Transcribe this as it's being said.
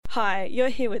Hi, you're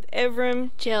here with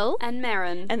Evrim, Jill, and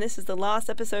Marin. and this is the last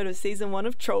episode of Season 1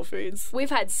 of Troll Foods. We've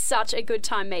had such a good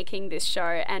time making this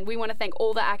show, and we want to thank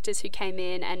all the actors who came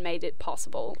in and made it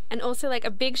possible. and also a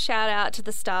big shout out to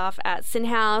the staff at Sin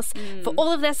House for all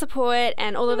of their support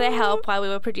and all of their help while we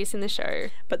were producing the show.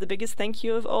 But the biggest thank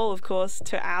you of all, of course,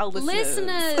 to our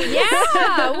listeners. Yeah,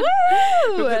 Because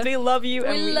woo! we love you.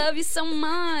 And We love you so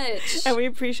much. And we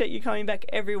appreciate you coming back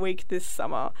every week this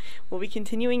summer. We'll be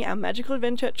continuing our magical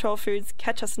adventure at Troll Foods.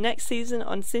 Catch us next season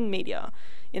on Sin Media.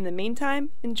 In the meantime,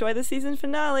 enjoy the season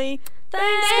finale.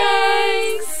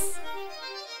 Thanks!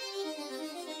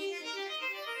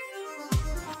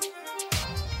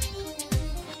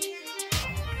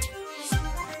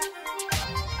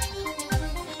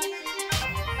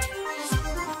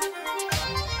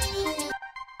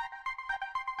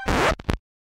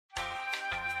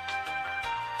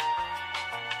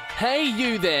 Hey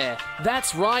you there!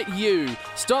 That's right, you!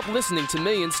 Stop listening to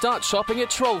me and start shopping at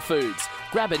Troll Foods.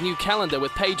 Grab a new calendar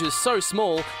with pages so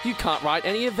small you can't write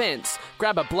any events.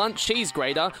 Grab a blunt cheese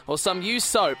grater or some used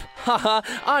soap. Haha,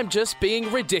 I'm just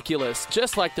being ridiculous,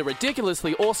 just like the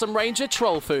ridiculously awesome range at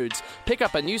Troll Foods. Pick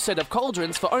up a new set of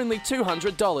cauldrons for only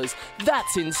 $200.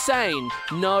 That's insane!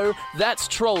 No, that's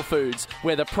Troll Foods,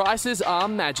 where the prices are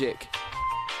magic.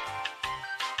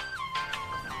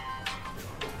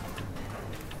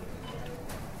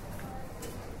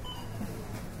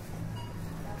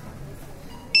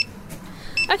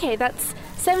 Okay, that's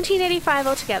 $17.85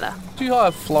 altogether. Do you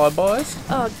have flybys?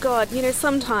 Oh god,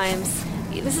 sometimes.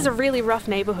 This is a really rough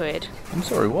neighbourhood. I'm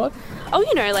sorry, what? Oh,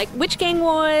 which gang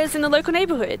wars in the local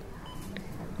neighbourhood?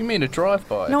 You mean a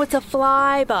drive-by? No, it's a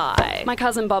flyby. My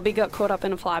cousin Bobby got caught up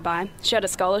in a flyby. She had a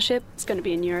scholarship. It's going to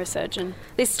be a neurosurgeon.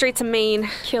 These streets are mean.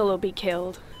 Kill or be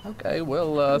killed. Okay,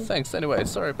 well, thanks. Anyway,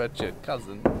 sorry about your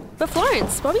cousin. But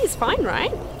Florence, Bobby is fine,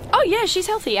 right? Oh yeah, she's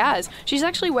healthy as. She's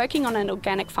actually working on an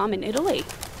organic farm in Italy.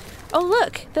 Oh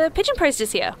look, the pigeon post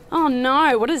is here. Oh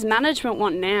no, what does management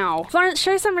want now? Florence,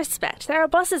 show some respect. They're our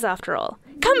bosses after all.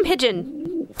 Come,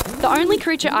 pigeon! The only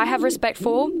creature I have respect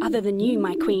for, other than you,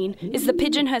 my queen, is the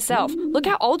pigeon herself. Look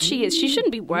how old she is. She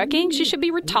shouldn't be working. She should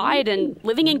be retired and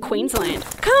living in Queensland.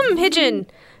 Come, pigeon!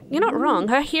 You're not wrong.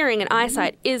 Her hearing and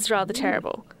eyesight is rather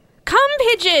terrible. Come,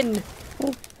 pigeon!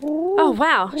 Oh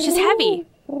wow, she's heavy.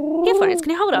 Here, Florence,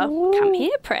 can you hold her? Come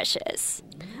here, precious.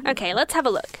 Okay, let's have a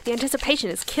look. The anticipation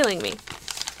is killing me.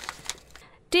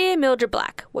 Dear Mildred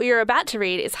Black, what you're about to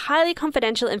read is highly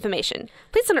confidential information.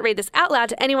 Please do not read this out loud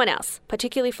to anyone else,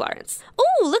 particularly Florence.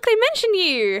 Oh, look, they mentioned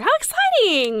you! How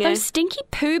exciting! Those stinky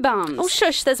poo bums. Oh,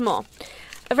 shush, there's more.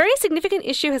 A very significant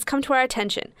issue has come to our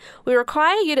attention. We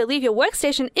require you to leave your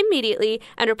workstation immediately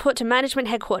and report to management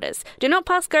headquarters. Do not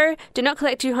pass go, do not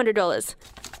collect $200.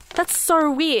 That's so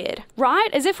weird. Right?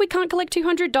 As if we can't collect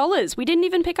 $200. We didn't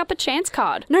even pick up a chance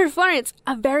card. No, Florence,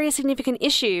 a very significant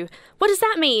issue. What does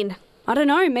that mean? I don't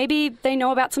know, maybe they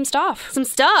know about some stuff. Some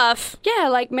stuff?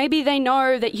 Yeah, maybe they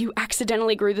know that you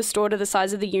accidentally grew the store to the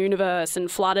size of the universe and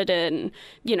flooded it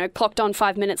and, clocked on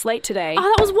 5 minutes late today. Oh,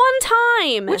 that was one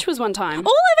time. Which was one time?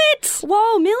 All of it!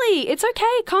 Whoa, Millie, it's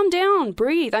okay. Calm down.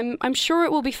 Breathe. I'm sure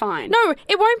it will be fine. No,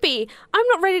 it won't be. I'm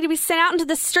not ready to be sent out into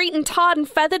the street and tarred and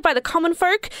feathered by the common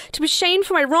folk to be shamed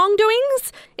for my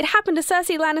wrongdoings. It happened to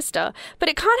Cersei Lannister, but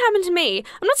it can't happen to me.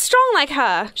 I'm not strong like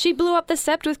her. She blew up the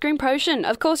sept with green potion.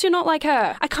 Of course you're not like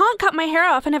her. I can't cut my hair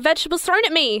off and have vegetables thrown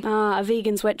at me. Ah, a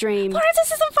vegan's wet dream. Florence,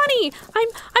 this isn't funny.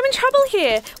 I'm in trouble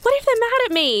here. What if they're mad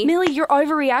at me? Millie, you're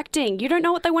overreacting. You don't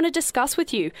know what they want to discuss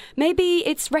with you. Maybe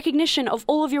it's recognition of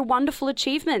all of your wonderful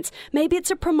achievements. Maybe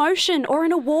it's a promotion or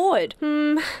an award.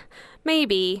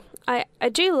 Maybe. I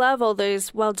do love all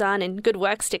those well done and good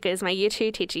work stickers my year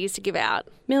 2 teacher used to give out.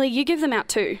 Millie, you give them out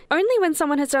too. Only when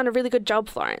someone has done a really good job,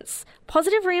 Florence.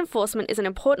 Positive reinforcement is an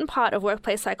important part of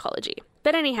workplace psychology.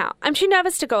 But anyhow, I'm too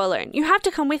nervous to go alone. You have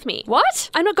to come with me. What?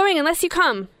 I'm not going unless you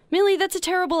come. Millie, that's a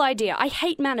terrible idea. I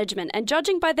hate management, and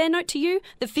judging by their note to you,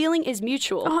 the feeling is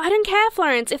mutual. Oh, I don't care,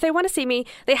 Florence. If they want to see me,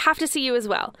 they have to see you as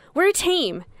well. We're a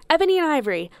team. Ebony and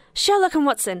Ivory, Sherlock and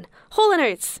Watson, Hall and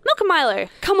Oates, Milk and Milo.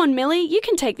 Come on, Millie, you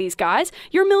can take these guys.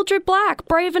 You're Mildred Black,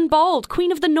 brave and bold,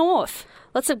 Queen of the North.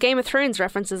 Lots of Game of Thrones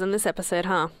references in this episode,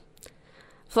 huh?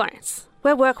 Florence,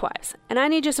 we're workwives, and I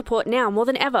need your support now more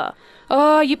than ever.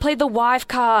 Oh, you played the wife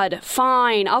card.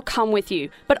 Fine, I'll come with you.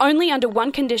 But only under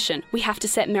one condition. We have to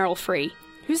set Meryl free.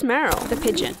 Who's Meryl? The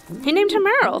pigeon. Who named her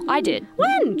Meryl? I did.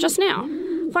 When? Just now.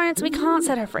 Florence, we can't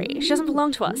set her free. She doesn't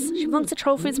belong to us. She belongs to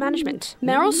Troll Foods management.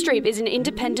 Meryl Streep is an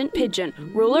independent pigeon,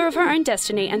 ruler of her own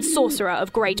destiny and sorcerer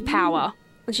of great power.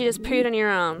 And she just pooed on your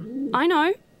arm. I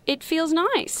know. It feels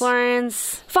nice.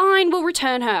 Florence. Fine, we'll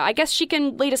return her. I guess she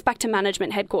can lead us back to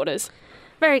management headquarters.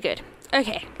 Very good.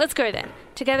 Okay, let's go then.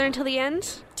 Together until the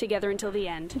end? Together until the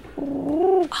end.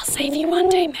 I'll save you one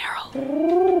day,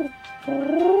 Meryl.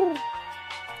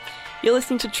 You're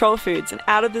listening to Troll Foods, an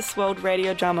out-of-this-world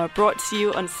radio drama brought to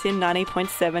you on SYN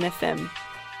 90.7 FM.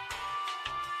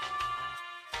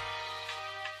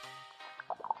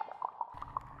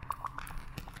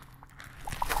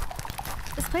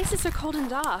 This place is so cold and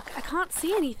dark. I can't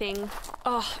see anything.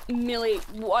 Oh, Millie,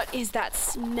 what is that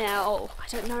smell? I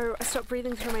don't know. I stopped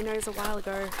breathing through my nose a while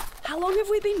ago. How long have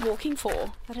we been walking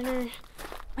for? I don't know.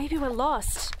 Maybe we're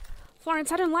lost.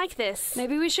 Florence, I don't like this.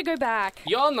 Maybe we should go back.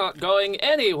 You're not going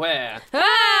anywhere.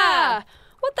 Ah!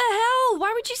 What the hell?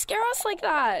 Why would you scare us like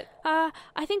that?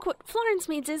 I think what Florence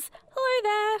means is, hello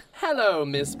there. Hello,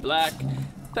 Miss Black.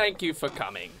 Thank you for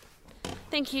coming.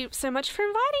 Thank you so much for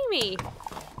inviting me.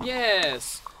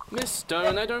 Yes. Miss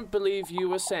Stone, I don't believe you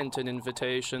were sent an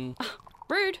invitation.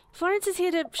 Rude. Florence is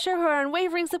here to show her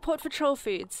unwavering support for Troll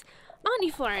Foods. Aren't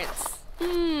you, Florence?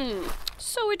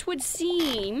 So it would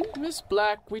seem. Miss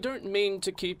Black, we don't mean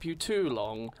to keep you too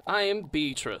long. I am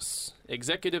Beatrice,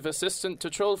 Executive Assistant to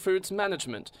Troll Foods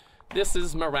Management. This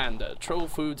is Miranda, Troll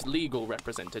Foods Legal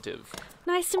Representative.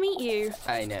 Nice to meet you.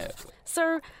 I know.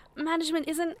 So, management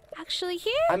isn't actually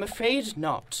here? I'm afraid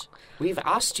not. We've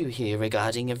asked you here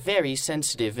regarding a very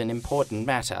sensitive and important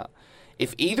matter.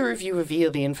 If either of you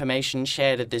reveal the information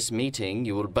shared at this meeting,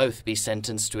 you will both be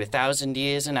sentenced to 1,000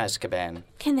 years in Azkaban.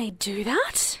 Can they do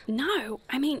that? No,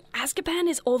 I mean, Azkaban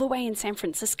is all the way in San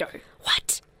Francisco.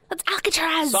 What? That's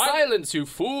Alcatraz! Silence, you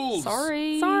fools!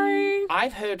 Sorry.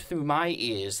 I've heard through my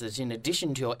ears that in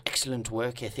addition to your excellent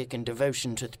work ethic and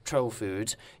devotion to the Troll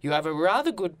Foods, you have a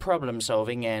rather good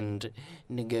problem-solving and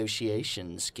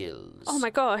negotiation skills. Oh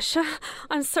my gosh,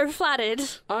 I'm so flattered.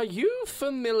 Are you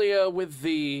familiar with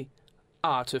the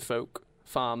Artifolk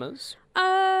farmers?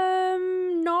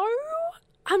 No?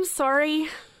 I'm sorry.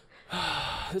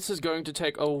 This is going to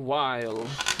take a while.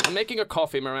 I'm making a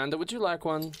coffee, Miranda. Would you like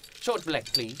one? Short black,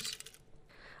 please.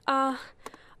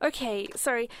 Okay,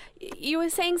 sorry. You were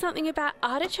saying something about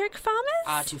artichoke farmers?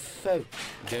 Artifolk.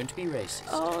 Don't be racist.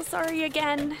 Oh, sorry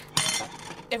again.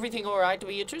 Everything all right,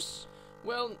 Beatrice?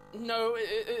 Well, no,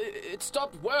 it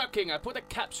stopped working. I put a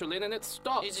capsule in and it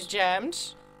stopped. Is it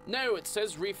jammed? No, it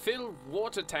says refill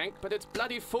water tank, but it's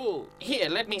bloody full. Here,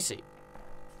 let me see.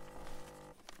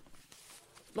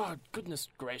 Oh, goodness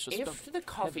gracious. If the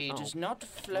coffee does not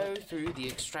flow through the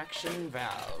extraction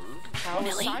valve, how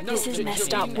Millie, cycle this is the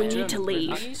messed up. We need to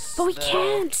leave. release But we the-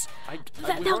 can't.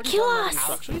 They'll kill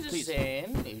us. Please.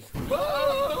 Then, if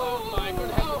Oh, my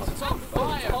good heavens, it's on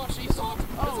fire. Oh, she's on.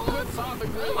 Oh, good Father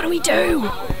Green. What do we do?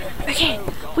 Okay,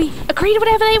 we agree to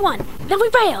whatever they want. Then we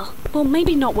bail. Well,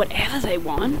 maybe not whatever they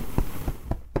want.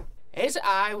 As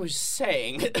I was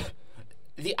saying,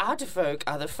 the Artifolk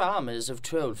are the farmers of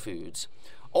Troll Foods.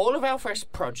 All of our fresh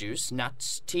produce,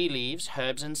 nuts, tea leaves,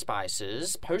 herbs and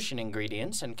spices, potion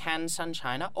ingredients, and canned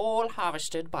sunshine are all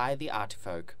harvested by the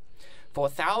Artifolk. For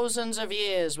thousands of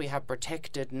years we have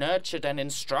protected, nurtured, and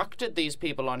instructed these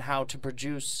people on how to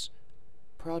produce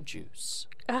produce.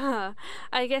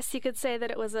 I guess you could say that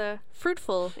it was a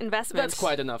fruitful investment. That's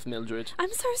quite enough, Mildred.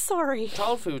 I'm so sorry.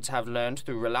 Troll Foods have learned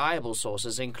through reliable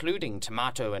sources, including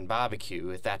tomato and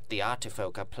barbecue, that the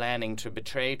Artifolk are planning to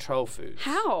betray Troll Foods.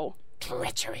 How?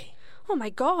 Treachery. Oh my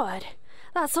god.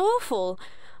 That's awful.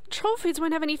 Troll Foods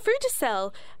won't have any food to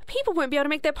sell. People won't be able to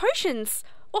make their potions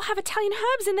or have Italian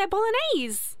herbs in their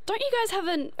bolognese. Don't you guys have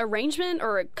an arrangement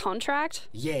or a contract?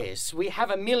 Yes, we have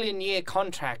a 1,000,000-year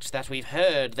contract that we've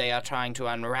heard they are trying to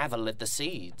unravel at the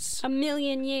seeds.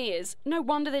 1,000,000 years. No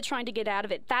wonder they're trying to get out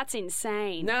of it. That's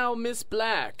insane. Now, Miss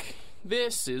Black,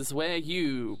 this is where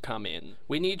you come in.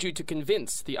 We need you to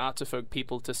convince the Artifolk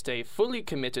people to stay fully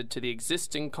committed to the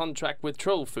existing contract with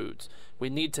Troll Foods. We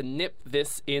need to nip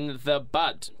this in the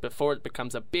bud before it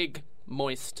becomes a big,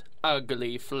 moist,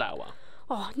 ugly flower.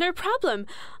 Oh, no problem.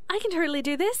 I can totally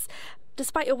do this,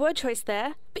 despite your word choice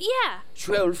there. But yeah,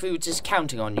 Troll Foods is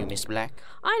counting on you, Miss Black.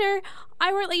 I know.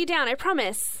 I won't let you down, I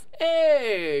promise.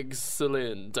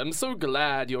 Excellent. I'm so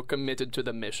glad you're committed to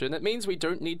the mission. It means we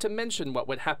don't need to mention what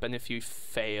would happen if you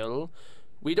fail.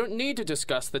 We don't need to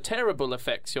discuss the terrible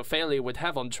effects your failure would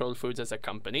have on Troll Foods as a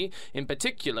company, in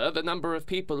particular the number of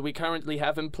people we currently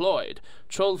have employed.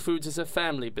 Troll Foods is a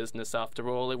family business, after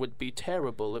all. It would be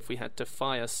terrible if we had to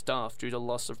fire staff due to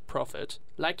loss of profit.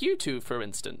 Like you two, for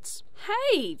instance.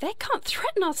 Hey, they can't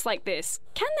threaten us like this.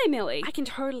 Can they, Millie? I can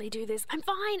totally do this. I'm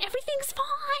fine. Everything's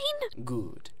fine.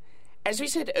 Good. As we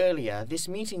said earlier, this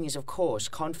meeting is of course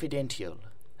confidential.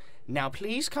 Now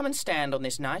please come and stand on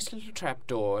this nice little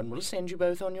trapdoor and we'll send you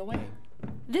both on your way.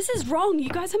 This is wrong. You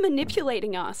guys are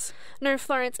manipulating us. No,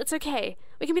 Florence, it's okay.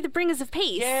 We can be the bringers of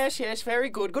peace. Yes, very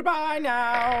good. Goodbye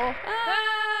now.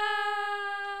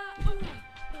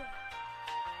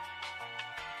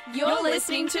 You're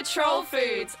listening to Troll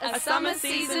Foods, a summer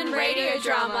season radio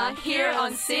drama here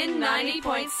on Sin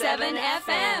 90.7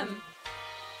 FM.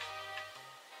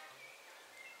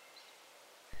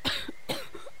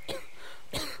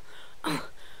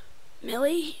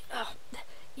 Millie?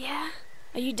 Yeah?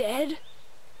 Are you dead?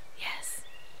 Yes.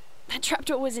 That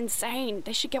trapdoor was insane.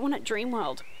 They should get one at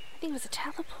Dreamworld. I think it was a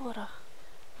teleporter.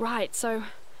 Right, so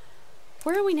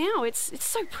where are we now? It's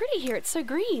so pretty here. It's so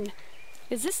green.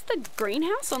 Is this the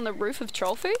greenhouse on the roof of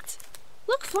Troll Foods?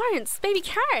 Look, Florence, baby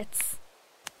carrots.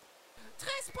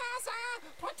 Trespasser!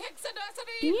 Protect the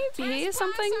nursery! Can you hear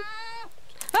something?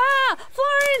 Ah!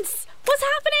 Florence! What's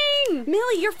happening?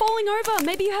 Millie, you're falling over.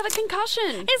 Maybe you have a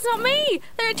concussion. It's not me!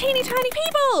 There are teeny tiny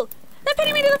people! They're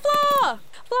pinning me to the floor!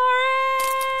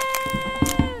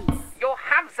 Florence! You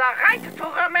have the right to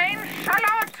remain,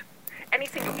 Charlotte.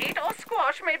 Anything you eat or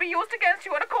squash may be used against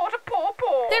you in a court of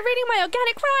pawpaw. They're reading my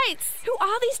organic rights! Who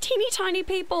are these teeny tiny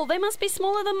people? They must be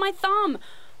smaller than my thumb.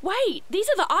 Wait, these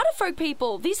are the Artifolk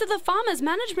people. These are the farmers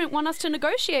management want us to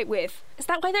negotiate with. Is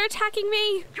that why they're attacking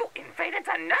me? You invaded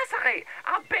the nursery.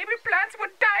 Our baby plants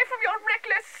would die from your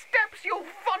reckless steps, you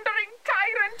wandering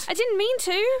tyrant. I didn't mean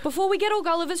to. Before we get all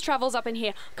Gulliver's Travels up in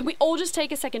here, can we all just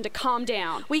take a second to calm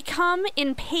down? We come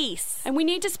in peace. And we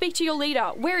need to speak to your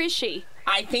leader. Where is she?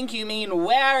 I think you mean,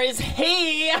 where is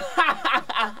he?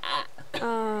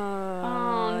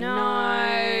 Oh,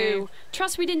 no.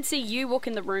 Trust we didn't see you walk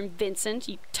in the room, Vincent,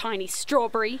 you tiny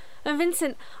strawberry.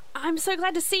 Vincent, I'm so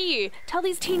glad to see you. Tell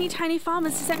these teeny tiny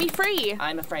farmers to set me free.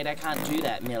 I'm afraid I can't do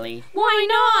that, Millie. Why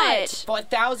not? For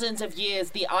thousands of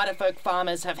years, the Artifolk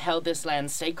farmers have held this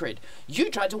land sacred. You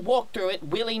tried to walk through it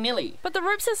willy-nilly. But the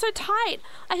ropes are so tight.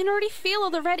 I can already feel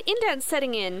all the red indents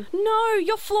setting in. No,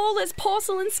 your flawless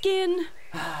porcelain skin.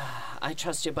 I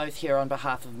trust you're both here on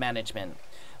behalf of management.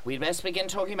 We'd best begin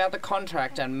talking about the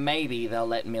contract and maybe they'll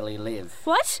let Millie live.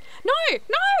 What? No!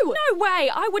 No way!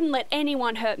 I wouldn't let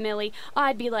anyone hurt Millie.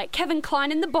 I'd be like Kevin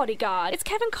Kline in The Bodyguard. It's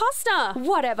Kevin Costner.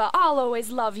 Whatever, I'll always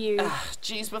love you.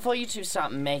 Geez, before you two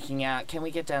start making out, can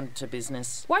we get down to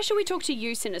business? Why should we talk to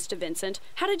you, Sinister Vincent?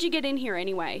 How did you get in here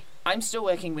anyway? I'm still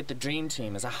working with the Dream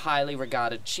Team as a highly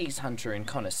regarded cheese hunter and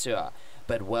connoisseur.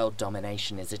 But world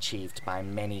domination is achieved by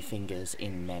many fingers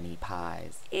in many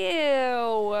pies.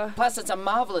 Ew. Plus, it's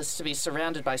marvelous to be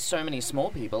surrounded by so many small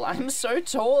people. I'm so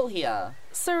tall here.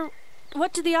 So,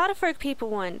 what do the Artifolk people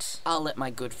want? I'll let my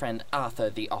good friend Arthur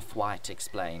the Off-White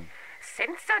explain.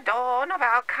 Since the dawn of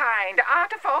our kind,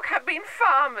 Artifolk have been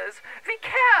farmers. We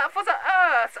care for the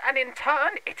earth, and in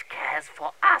turn, it cares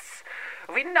for us.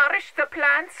 We nourish the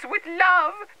plants with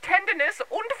love, tenderness,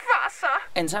 and Wasser.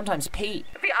 And sometimes pee.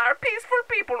 We are peaceful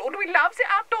people, and we love the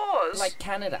outdoors. Like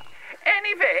Canada.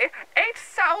 Anyway,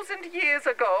 8,000 years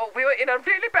ago, we were in a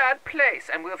really bad place,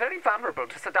 and we were very vulnerable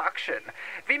to seduction.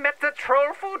 We met the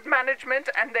Troll Food Management,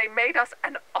 and they made us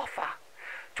an offer.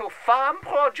 To farm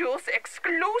produce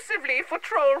exclusively for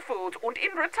Troll Foods, and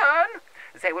in return,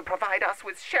 they would provide us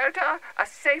with shelter, a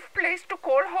safe place to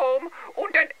call home,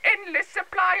 and an endless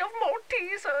supply of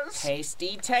Maltesers.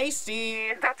 Tasty,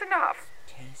 tasty. That's enough.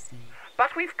 Tasty.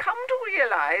 But we've come to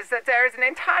realize that there is an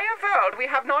entire world we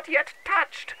have not yet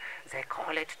touched. They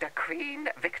call it the Queen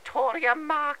Victoria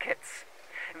Markets.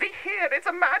 We hear it's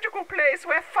a magical place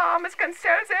where farmers can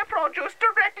sell their produce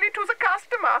directly to the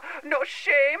customer. No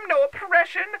shame, no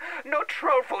oppression, no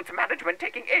Troll Foods Management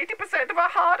taking 80% of our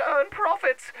hard-earned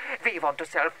profits. We want to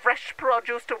sell fresh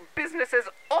produce to businesses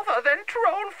other than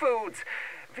Troll Foods.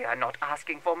 We are not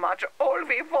asking for much. All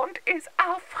we want is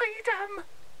our freedom.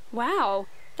 Wow.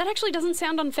 That actually doesn't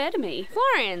sound unfair to me.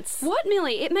 Florence! What,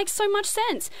 Millie? It makes so much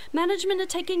sense. Management are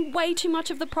taking way too much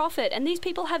of the profit, and these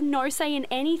people have no say in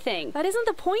anything. That isn't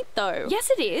the point, though. Yes,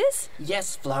 it is.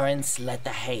 Yes, Florence, let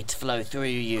the hate flow through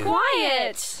you.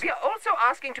 Quiet! We are also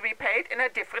asking to be paid in a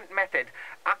different method.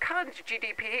 Our current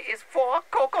GDP is 4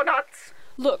 coconuts.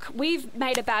 Look, we've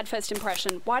made a bad first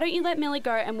impression. Why don't you let Millie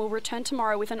go and we'll return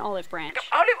tomorrow with an olive branch?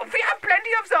 Olive, we have plenty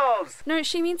of those. No,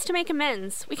 she means to make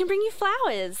amends. We can bring you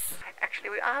flowers.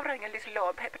 Actually, we are running a little low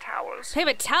on paper towels.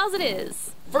 Paper towels it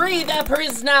is. Free the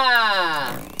prisoner!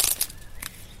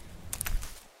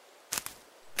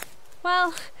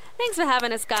 Well, thanks for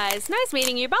having us, guys. Nice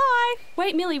meeting you. Bye.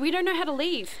 Wait, Millie, we don't know how to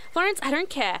leave. Florence, I don't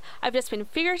care. I've just been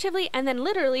figuratively and then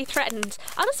literally threatened.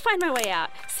 I'll just find my way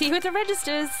out. See you at the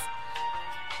registers.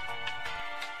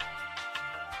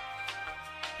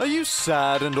 Are you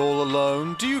sad and all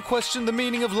alone? Do you question the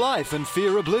meaning of life and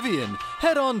fear oblivion?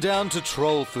 Head on down to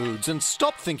Troll Foods and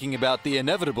stop thinking about the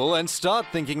inevitable and start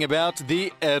thinking about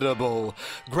the edible.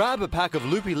 Grab a pack of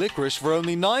loopy licorice for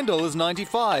only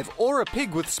 $9.95 or a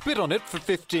pig with spit on it for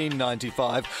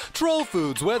 $15.95. Troll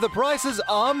Foods, where the prices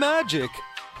are magic.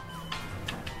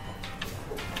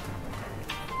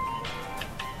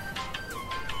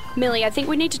 Millie, I think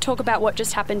we need to talk about what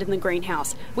just happened in the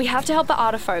greenhouse. We have to help the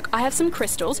artifolk. I have some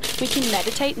crystals. We can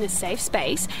meditate in a safe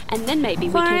space, and then maybe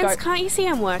we can Florence, go... can't you see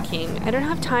I'm working? I don't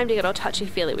have time to get all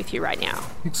touchy-feely with you right now.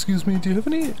 Excuse me, do you have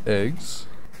any eggs?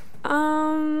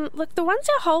 Look, the ones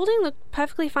you're holding look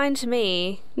perfectly fine to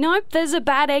me. Nope, there's a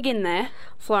bad egg in there.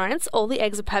 Florence, all the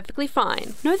eggs are perfectly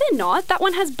fine. No, they're not. That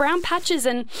one has brown patches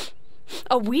and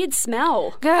a weird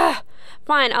smell. Gah!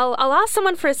 Fine, I'll ask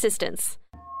someone for assistance.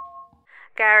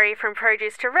 Gary from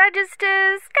Produce to Registers.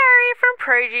 Gary from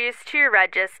Produce to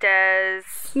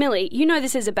Registers. Millie, you know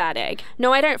this is a bad egg.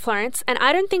 No, I don't, Florence, and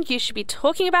I don't think you should be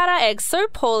talking about our eggs so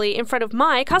poorly in front of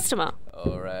my customer.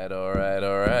 Alright.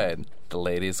 The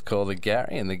lady's called a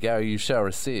Gary, and the Gary you shall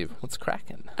receive. What's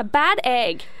cracking? A bad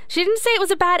egg. She didn't say it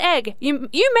was a bad egg. You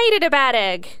made it a bad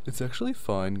egg. It's actually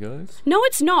fine, guys. No,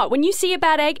 it's not. When you see a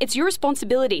bad egg, it's your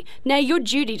responsibility. Now your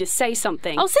duty to say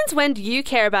something. Oh, since when do you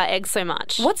care about eggs so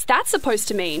much? What's that supposed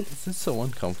to mean? This is so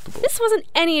uncomfortable. This wasn't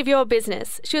any of your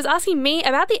business. She was asking me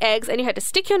about the eggs and you had to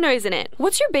stick your nose in it.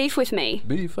 What's your beef with me?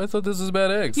 Beef? I thought this was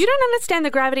about eggs. You don't understand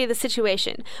the gravity of the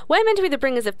situation. We're meant to be the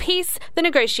bringers of peace, the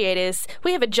negotiators.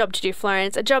 We have a job to do,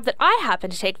 Florence, a job that I happen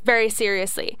to take very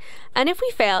seriously. And if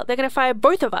we fail, they're going to fire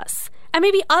both of us. And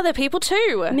maybe other people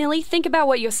too. Millie, think about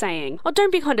what you're saying. Oh,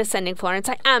 don't be condescending, Florence.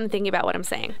 I am thinking about what I'm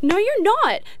saying. No, you're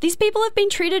not. These people have been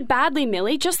treated badly,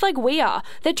 Millie, just like we are.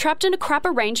 They're trapped in a crap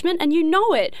arrangement and you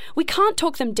know it. We can't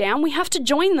talk them down. We have to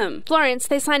join them. Florence,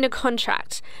 they signed a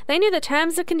contract. They knew the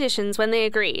terms and conditions when they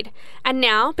agreed. And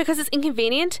now, because it's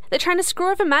inconvenient, they're trying to screw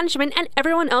over management and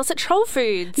everyone else at Troll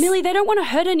Foods. Millie, they don't want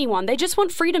to hurt anyone. They just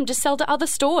want freedom to sell to other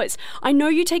stores. I know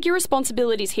you take your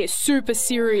responsibilities here super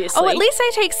seriously. Oh, at least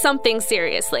I take something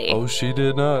seriously. Oh, she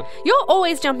did not. You're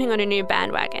always jumping on a new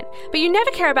bandwagon, but you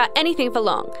never care about anything for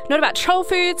long. Not about Troll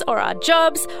Foods or our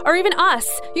jobs or even us.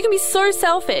 You can be so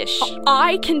selfish.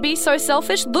 I can be so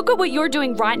selfish? Look at what you're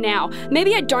doing right now.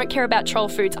 Maybe I don't care about Troll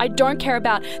Foods. I don't care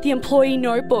about the employee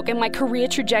notebook and my career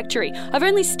trajectory. I've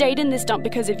only stayed in this dump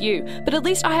because of you, but at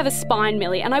least I have a spine,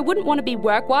 Millie, and I wouldn't want to be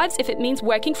work wives if it means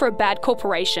working for a bad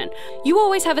corporation. You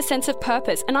always have a sense of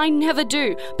purpose, and I never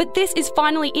do. But this is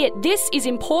finally it. This is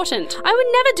important. I would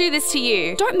never do this to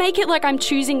you. Don't make it like I'm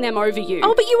choosing them over you.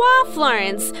 Oh, but you are,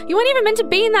 Florence. You weren't even meant to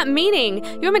be in that meeting.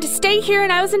 You were meant to stay here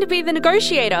and I was meant to be the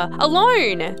negotiator,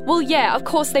 alone. Well, yeah, of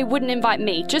course they wouldn't invite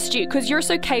me, just you, because you're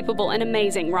so capable and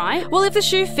amazing, right? Well, if the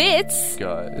shoe fits.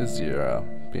 Guys, you're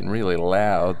being really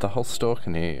loud. The whole store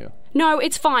can hear you. No,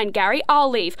 it's fine, Gary. I'll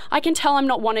leave. I can tell I'm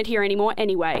not wanted here anymore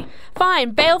anyway.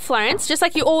 Fine, bail, Florence, just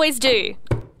like you always do.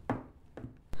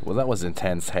 Well, that was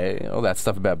intense, hey? All that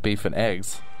stuff about beef and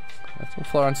eggs. I thought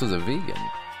Florence was a vegan.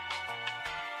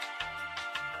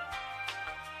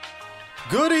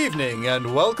 Good evening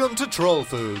and welcome to Troll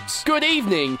Foods. Good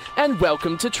evening, and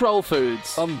welcome to Troll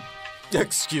Foods.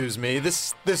 Excuse me,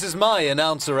 this is my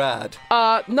announcer ad.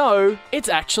 No, it's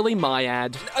actually my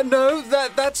ad. No,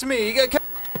 that's me.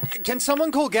 Can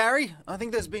someone call Gary? I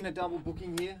think there's been a double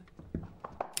booking here.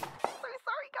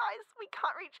 Sorry, guys. We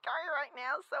can't reach Gary right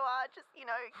now, so just,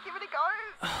 give it a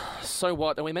go. So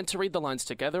what, are we meant to read the lines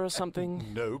together or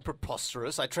something? No,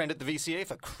 preposterous. I trained at the VCA,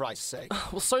 for Christ's sake.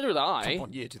 Well, so did I. Top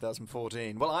on year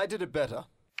 2014. Well, I did it better.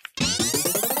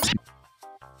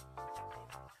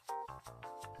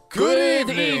 Good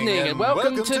evening and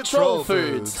welcome to Troll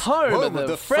Foods, home of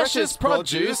the freshest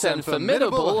produce and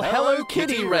formidable Hello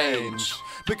Kitty range.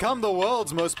 Become the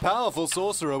world's most powerful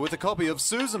sorcerer with a copy of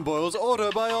Susan Boyle's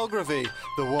autobiography,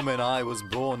 The Woman I Was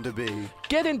Born to Be.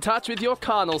 Get in touch with your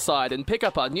carnal side and pick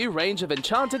up our new range of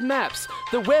enchanted maps,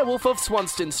 The Werewolf of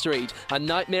Swanston Street, A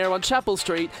Nightmare on Chapel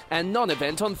Street, and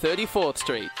Non-Event on 34th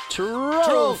Street.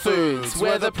 Troll Foods,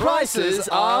 where the prices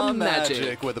are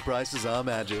magic. Where the prices are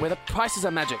magic. Where the prices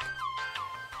are magic.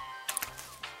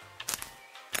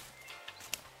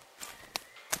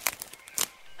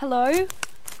 Hello?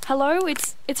 Hello,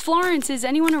 it's Florence. Is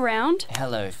anyone around?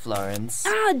 Hello, Florence.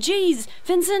 Ah, jeez,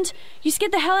 Vincent, you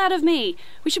scared the hell out of me.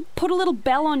 We should put a little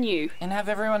bell on you. And have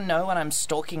everyone know when I'm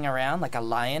stalking around like a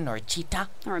lion or a cheetah.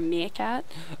 Or a meerkat.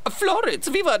 Florence,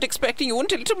 we weren't expecting you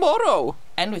until tomorrow.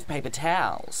 And with paper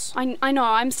towels. I know,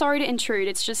 I'm sorry to intrude.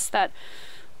 It's just that,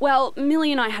 well,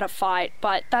 Millie and I had a fight,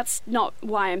 but that's not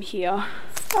why I'm here.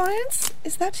 Florence,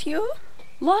 is that you?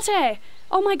 Lotte,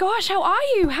 Oh my gosh, how are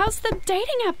you? How's the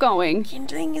dating app going?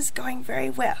 Kindling is going very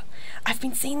well. I've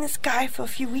been seeing this guy for a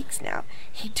few weeks now.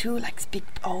 He too likes big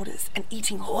boulders and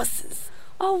eating horses.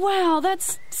 Oh wow,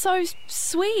 that's so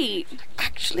sweet.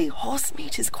 Actually, horse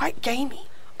meat is quite gamey.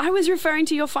 I was referring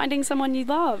to your finding someone you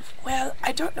love. Well,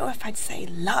 I don't know if I'd say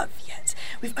love yet.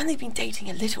 We've only been dating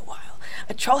a little while.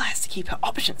 A troll has to keep her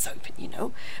options open, you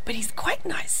know, but he's quite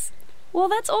nice. Well,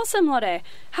 that's awesome, Lotte.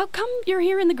 How come you're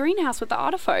here in the greenhouse with the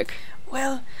Otterfolk?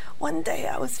 Well, one day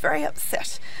I was very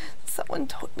upset. Someone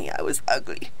told me I was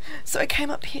ugly, so I came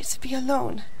up here to be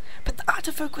alone. But the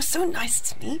Otterfolk were so nice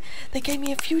to me. They gave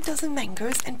me a few dozen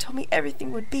mangoes and told me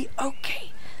everything would be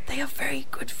okay. They are very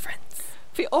good friends.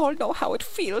 We all know how it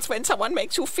feels when someone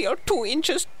makes you feel 2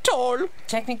 inches tall.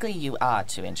 Technically, you are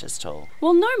 2 inches tall.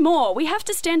 Well, no more. We have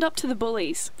to stand up to the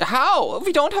bullies. How?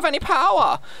 We don't have any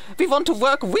power. We want to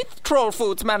work with Troll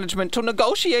Foods management to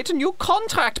negotiate a new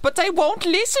contract, but they won't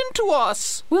listen to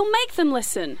us. We'll make them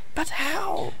listen. But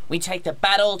how? We take the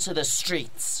battle to the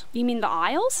streets. You mean the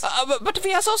aisles? But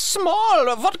we are so small.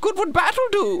 What good would battle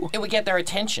do? It would get their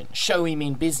attention. Show we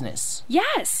mean business.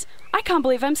 Yes. I can't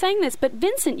believe I'm saying this, but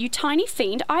Vincent, you tiny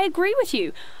fiend, I agree with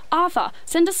you. Arthur,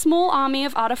 send a small army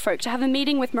of Otterfolk to have a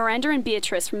meeting with Miranda and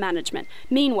Beatrice from management.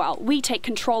 Meanwhile, we take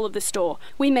control of the store.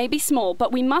 We may be small,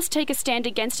 but we must take a stand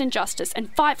against injustice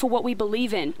and fight for what we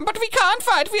believe in. But we can't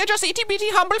fight. We are just itty-bitty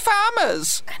humble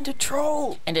farmers. And a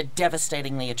troll. And a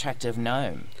devastatingly attractive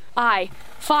gnome. Aye,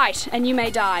 fight and you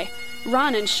may die.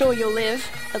 Run and sure you'll live,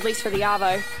 at least for the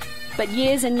Arvo. But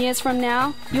years and years from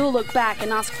now, you'll look back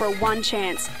and ask for one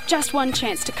chance, just one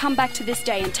chance to come back to this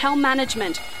day and tell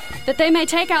management that they may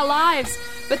take our lives,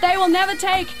 but they will never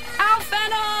take our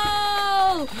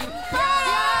fennel!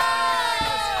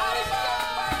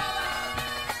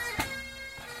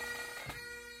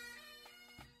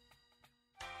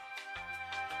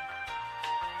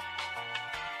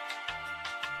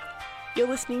 You're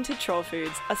listening to Troll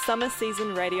Foods, a summer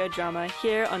season radio drama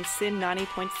here on SYN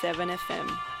 90.7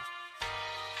 FM.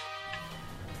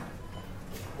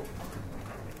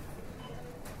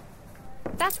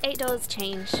 That's $8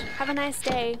 change. Have a nice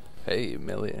day. Hey,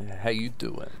 Millie, how you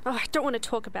doing? Oh, I don't want to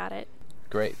talk about it.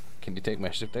 Great. Can you take my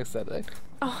shift next Saturday?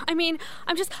 Oh, I mean,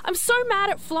 I'm so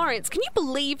mad at Florence. Can you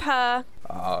believe her?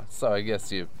 So I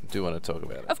guess you do want to talk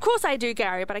about it. Of course I do,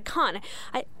 Gary, but I can't.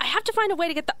 I have to find a way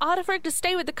to get the Otterfolk to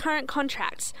stay with the current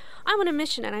contract. I'm on a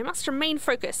mission and I must remain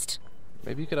focused.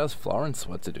 Maybe you could ask Florence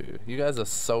what to do. You guys are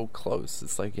so close.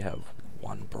 It's like you have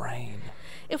one brain.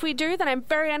 If we do, then I'm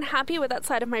very unhappy with that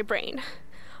side of my brain.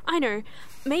 I know.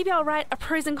 Maybe I'll write a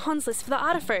pros and cons list for the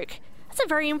Otterfolk. That's a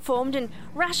very informed and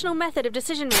rational method of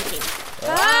decision-making.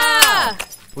 Ah!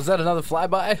 Was that another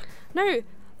flyby? No.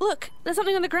 Look, there's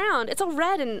something on the ground. It's all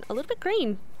red and a little bit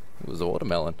green. It was a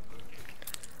watermelon.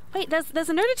 Wait, there's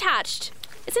a note attached.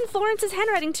 It's in Florence's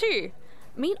handwriting too.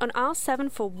 Meet on aisle 7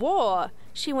 for war.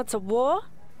 She wants a war?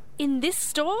 In this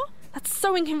store? That's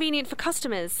so inconvenient for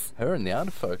customers. Her and the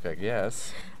Otterfolk, I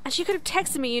guess. And she could have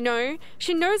texted me, you know.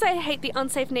 She knows I hate the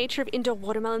unsafe nature of indoor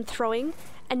watermelon throwing.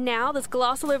 And now there's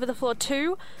glass all over the floor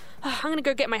too. I'm going to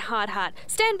go get my hard hat.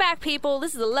 Stand back, people.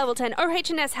 This is a level 10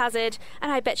 OH&S hazard.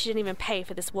 And I bet she didn't even pay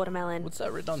for this watermelon. What's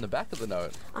that written on the back of the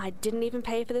note? I didn't even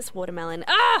pay for this watermelon.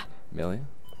 Ah! Millie,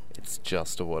 it's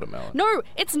just a watermelon. No,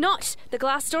 it's not. The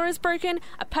glass door is broken,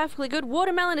 a perfectly good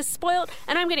watermelon is spoilt,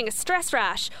 and I'm getting a stress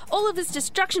rash. All of this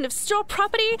destruction of store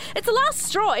property, it's the last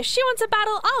straw. If she wants a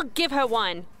battle, I'll give her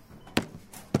one.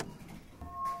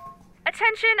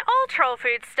 Attention all Troll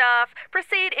Food staff,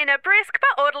 proceed in a brisk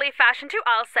but orderly fashion to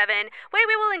aisle 7, where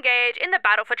we will engage in the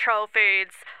battle for Troll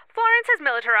Foods. Florence has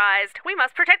militarized. We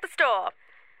must protect the store.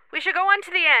 We shall go on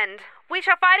to the end. We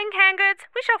shall fight in canned goods,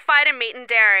 we shall fight in meat and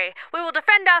dairy. We will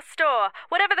defend our store,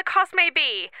 whatever the cost may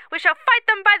be. We shall fight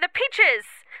them by the peaches.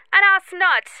 And ask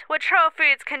not what Troll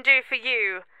Foods can do for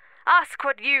you. Ask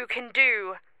what you can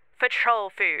do for Troll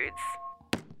Foods.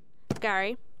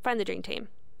 Gary, find the dream team.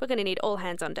 We're going to need all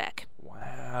hands on deck.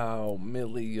 Wow,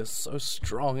 Millie, you're so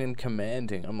strong and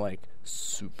commanding. I'm like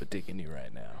super digging you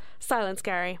right now. Silence,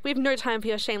 Gary. We have no time for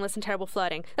your shameless and terrible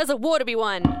flirting. There's a war to be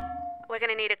won. We're going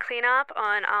to need a clean-up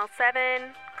on aisle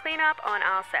 7. Clean-up on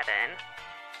aisle 7.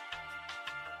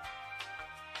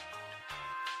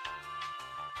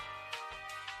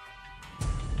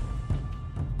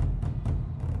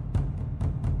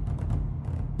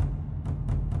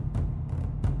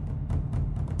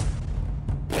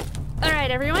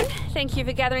 Alright everyone, thank you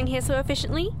for gathering here so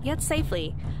efficiently, yet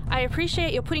safely. I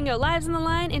appreciate your putting your lives on the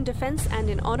line in defense and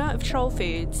in honor of Troll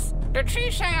Foods. Did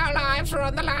she say our lives were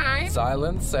on the line?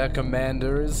 Silence, our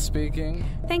commander is speaking.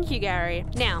 Thank you, Gary.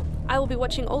 Now, I will be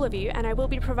watching all of you, and I will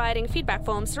be providing feedback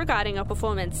forms regarding your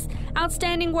performance.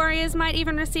 Outstanding warriors might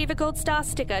even receive a gold star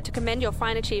sticker to commend your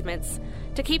fine achievements.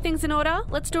 To keep things in order,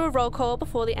 let's do a roll call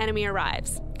before the enemy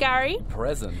arrives. Gary?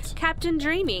 Present. Captain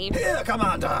Dreamy? Here,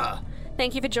 Commander!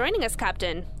 Thank you for joining us,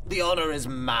 Captain. The honor is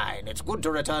mine. It's good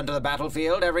to return to the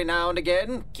battlefield every now and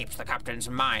again. Keeps the captain's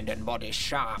mind and body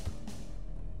sharp.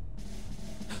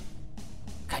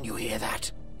 Can you hear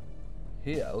that?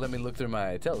 Here, let me look through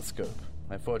my telescope.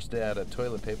 I forged out of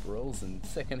toilet paper rolls and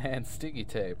second-hand sticky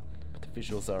tape, but the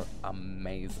visuals are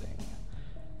amazing.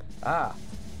 Ah,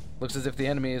 looks as if the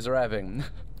enemy is arriving.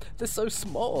 They're so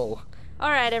small.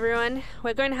 All right, everyone.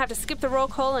 We're going to have to skip the roll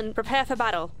call and prepare for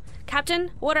battle.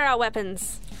 Captain, what are our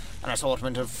weapons? An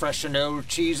assortment of fresh and old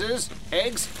cheeses,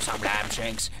 eggs, some lamb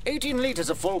shanks, 18 litres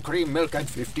of full cream milk, and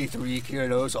 53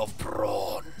 kilos of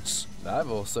prawns.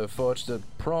 I've also forged a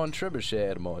prawn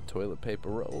trebuchet, more toilet paper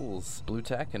rolls, blue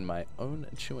tack, and my own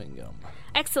chewing gum.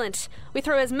 Excellent. We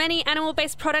throw as many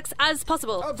animal-based products as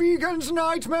possible. A vegan's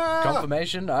nightmare!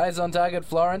 Confirmation, eyes on target,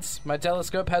 Florence. My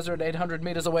telescope has her at 800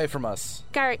 meters away from us.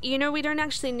 Garrett, you know we don't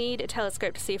actually need a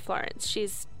telescope to see Florence.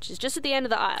 She's just at the end of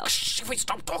the aisle. Shh, if we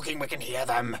stop talking, we can hear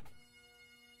them.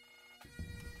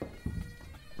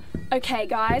 Okay,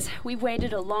 guys, we've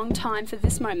waited a long time for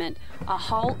this moment. A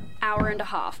whole hour and a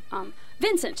half.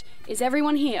 Vincent, is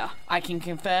everyone here? I can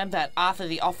confirm that Arthur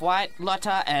the Off-White,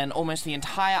 Lotta, and almost the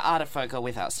entire Artifolk are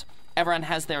with us. Everyone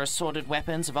has their assorted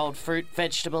weapons of old fruit,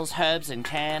 vegetables, herbs, and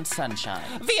canned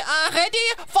sunshine. We are ready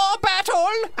for battle!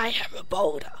 I have a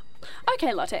boulder.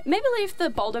 Okay, Lotte, maybe leave the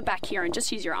boulder back here and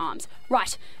just use your arms.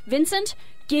 Right, Vincent,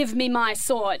 give me my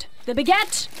sword. The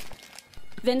baguette!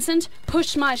 Vincent,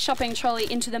 push my shopping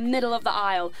trolley into the middle of the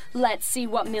aisle. Let's see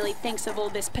what Millie thinks of all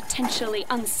this potentially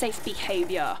unsafe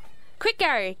behaviour. Quick,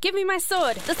 Gary, give me my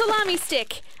sword, the salami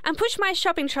stick, and push my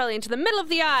shopping trolley into the middle of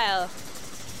the aisle.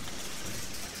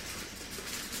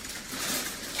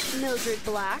 Mildred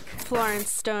Black.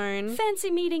 Florence Stone. Fancy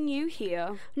meeting you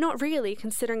here. Not really,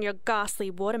 considering your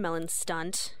ghastly watermelon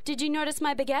stunt. Did you notice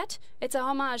my baguette? It's a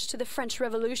homage to the French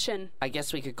Revolution. I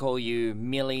guess we could call you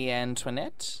Millie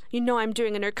Antoinette? You know I'm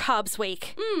doing a no-carbs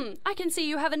week. I can see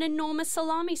you have an enormous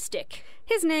salami stick.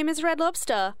 His name is Red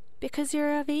Lobster. Because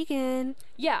you're a vegan.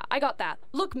 Yeah, I got that.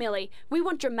 Look, Millie, we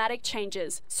want dramatic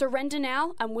changes. Surrender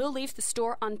now, and we'll leave the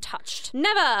store untouched.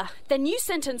 Never! Then you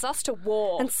sentence us to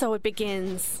war. And so it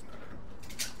begins.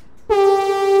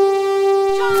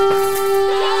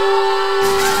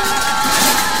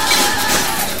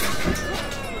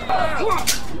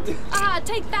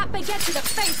 Take that baguette to the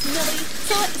face, Millie.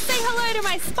 So say hello to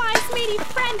my spice meaty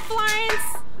friend,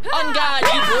 Florence. On guard,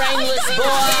 you brainless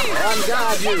boy! On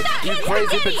guard, you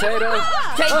crazy potato!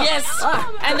 Take this!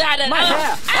 And that and My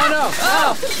hair! Oh no!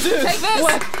 Oh, dude! Take this!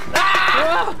 What?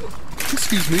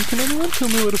 Excuse me, can anyone tell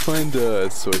me where to find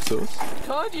soy sauce?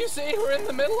 Can't you see we're in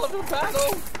the middle of a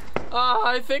battle?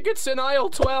 I think it's in aisle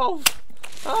 12.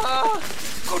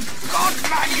 Good God,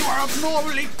 man, you are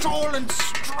abnormally tall and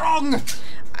strong!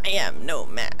 I am no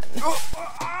man.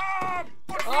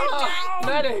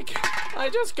 Medic! I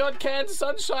just got canned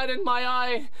sunshine in my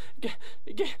eye.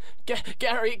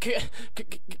 Gary,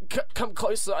 come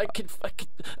closer.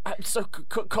 I'm so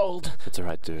cold. It's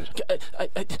alright, dude.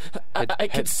 I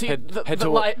can see the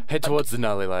light. Head towards the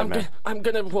gnarly line, man. I'm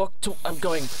gonna walk to. I'm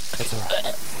going. It's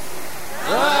alright.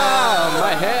 Ah,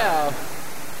 my hair!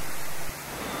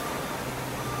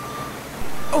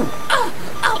 Oh!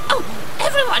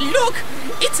 Everyone, look!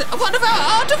 It's one of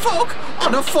our Artifolk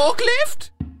on a forklift!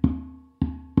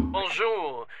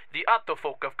 Bonjour. The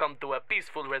Artifolk have come to a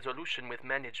peaceful resolution with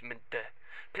management.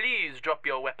 Please drop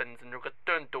your weapons and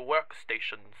return to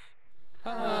workstations.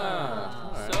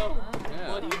 So,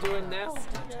 what are you doing now?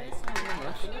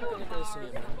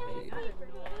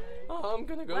 I'm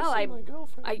gonna go see my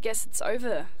girlfriend. I guess it's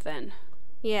over then.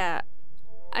 Yeah,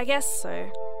 I guess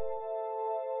so.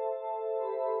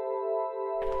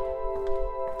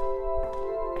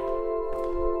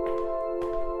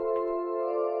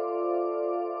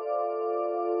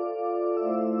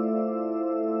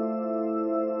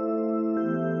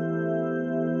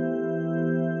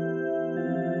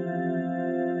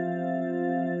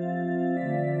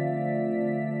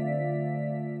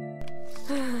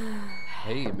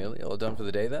 Hey, Millie, all done for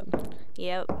the day then?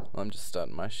 Yep. Well, I'm just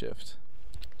starting my shift.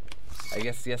 I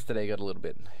guess yesterday got a little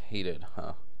bit heated,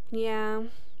 huh? Yeah.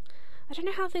 I don't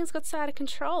know how things got so out of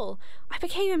control. I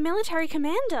became a military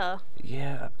commander.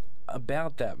 Yeah,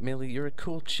 about that, Millie, you're a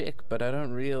cool chick, but I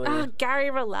don't really... Gary,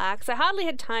 relax. I hardly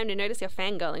had time to notice your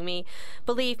fangirling me.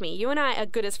 Believe me, you and I are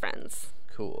good as friends.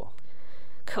 Cool.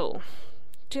 Cool.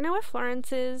 Do you know where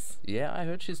Florence is? Yeah, I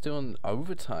heard she's doing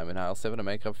overtime in aisle 7 to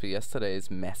make up for yesterday's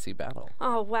messy battle.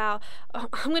 Oh, wow. Oh,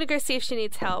 I'm going to go see if she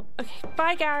needs help. Okay,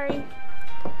 bye, Gary.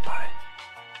 Bye.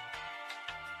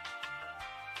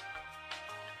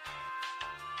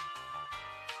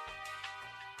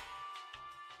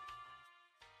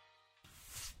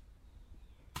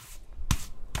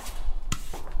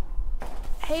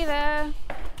 Hey there.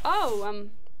 Oh,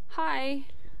 hi.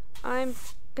 I'm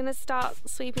going to start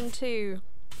sweeping too.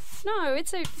 No,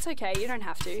 it's okay. You don't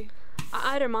have to.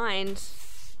 I don't mind.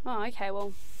 Oh, okay.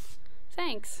 Well,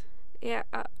 thanks. Yeah,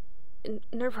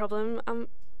 no problem.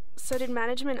 So did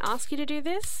management ask you to do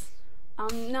this?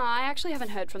 No, I actually haven't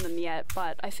heard from them yet,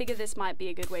 but I figure this might be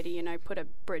a good way to, put a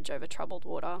bridge over troubled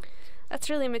water. That's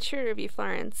really mature of you,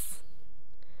 Florence.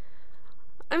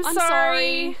 I'm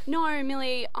sorry. No,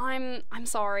 Millie, I'm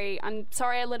sorry. I'm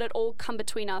sorry I let it all come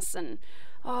between us and...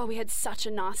 Oh, we had such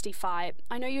a nasty fight.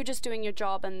 I know you're just doing your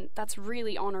job, and that's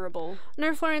really honourable.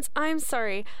 No, Florence, I'm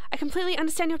sorry. I completely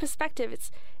understand your perspective.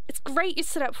 It's great you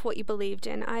stood up for what you believed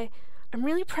in. I'm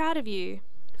really proud of you.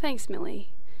 Thanks, Millie.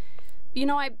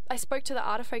 I spoke to the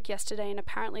Artifolk yesterday, and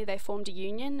apparently they formed a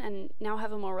union and now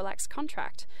have a more relaxed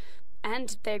contract.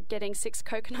 And they're getting 6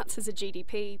 coconuts as a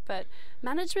GDP, but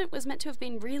management was meant to have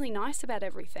been really nice about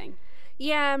everything.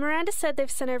 Yeah, Miranda said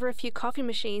they've sent over a few coffee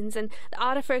machines and the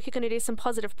Artifolk are going to do some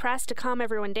positive press to calm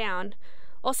everyone down.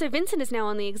 Also, Vincent is now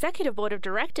on the executive board of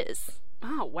directors.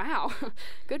 Oh, wow.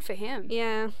 Good for him.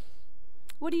 Yeah.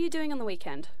 What are you doing on the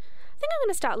weekend? I think I'm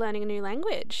going to start learning a new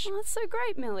language. Oh, that's so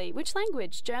great, Millie. Which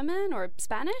language? German or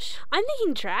Spanish? I'm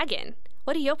thinking dragon.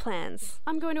 What are your plans?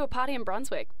 I'm going to a party in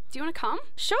Brunswick. Do you want to come?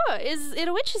 Sure. Is it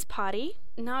a witch's party?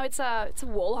 No, it's a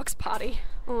warlock's party.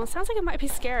 Oh, sounds like it might be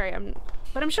scary.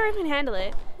 But I'm sure I can handle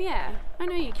it. Yeah, I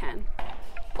know you can.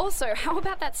 Also, how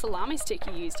about that salami stick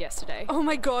you used yesterday? Oh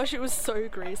my gosh, it was so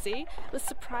greasy. It was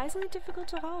surprisingly difficult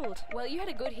to hold. Well, you had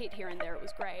a good hit here and there. It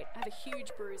was great. I have a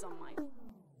huge bruise on my...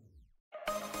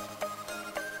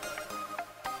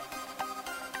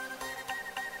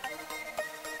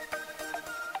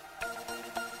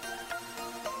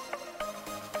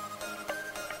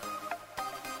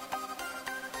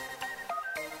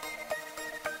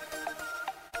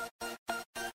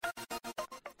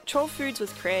 Troll Foods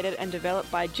was created and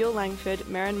developed by Jill Langford,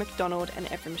 Merrin McDonald and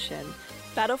Ephraim Shen.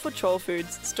 Battle for Troll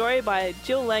Foods, story by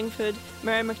Jill Langford,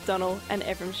 Merrin McDonald and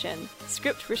Ephraim Shen.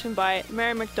 Script written by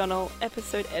Merrin McDonald,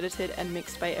 episode edited and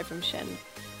mixed by Ephraim Shen.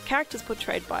 Characters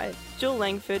portrayed by Jill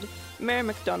Langford, Merrin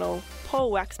McDonald,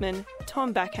 Paul Waxman,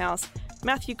 Tom Backhouse,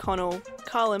 Matthew Connell,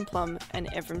 Carlin Plum and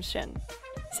Ephraim Shen.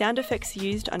 Sound effects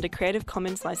used under Creative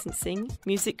Commons licensing,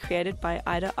 music created by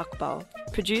Ida Akbal.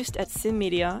 Produced at Sin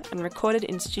Media and recorded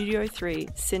in Studio 3,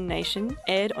 Sin Nation,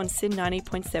 aired on Sin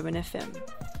 90.7 FM.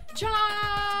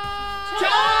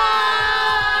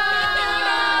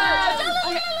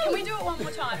 Okay, can we do it one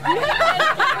more time? So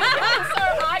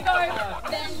I go,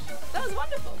 then... That was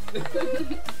wonderful.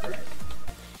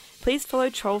 Please follow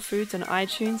Troll Foods on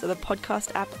iTunes or the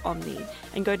podcast app Omni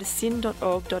and go to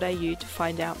sin.org.au to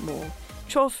find out more.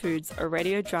 Troll Foods, a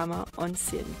radio drama on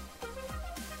Sin.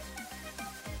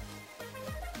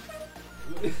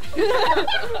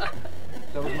 That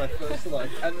was my first line.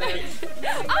 And then...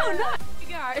 Oh, no!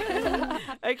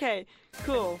 Go. Okay,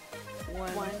 cool.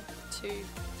 1, 2,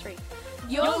 3.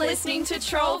 You're listening to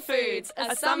Troll Foods,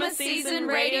 a summer season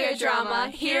radio drama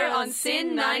here on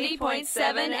Sin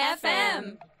 90.7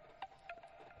 FM.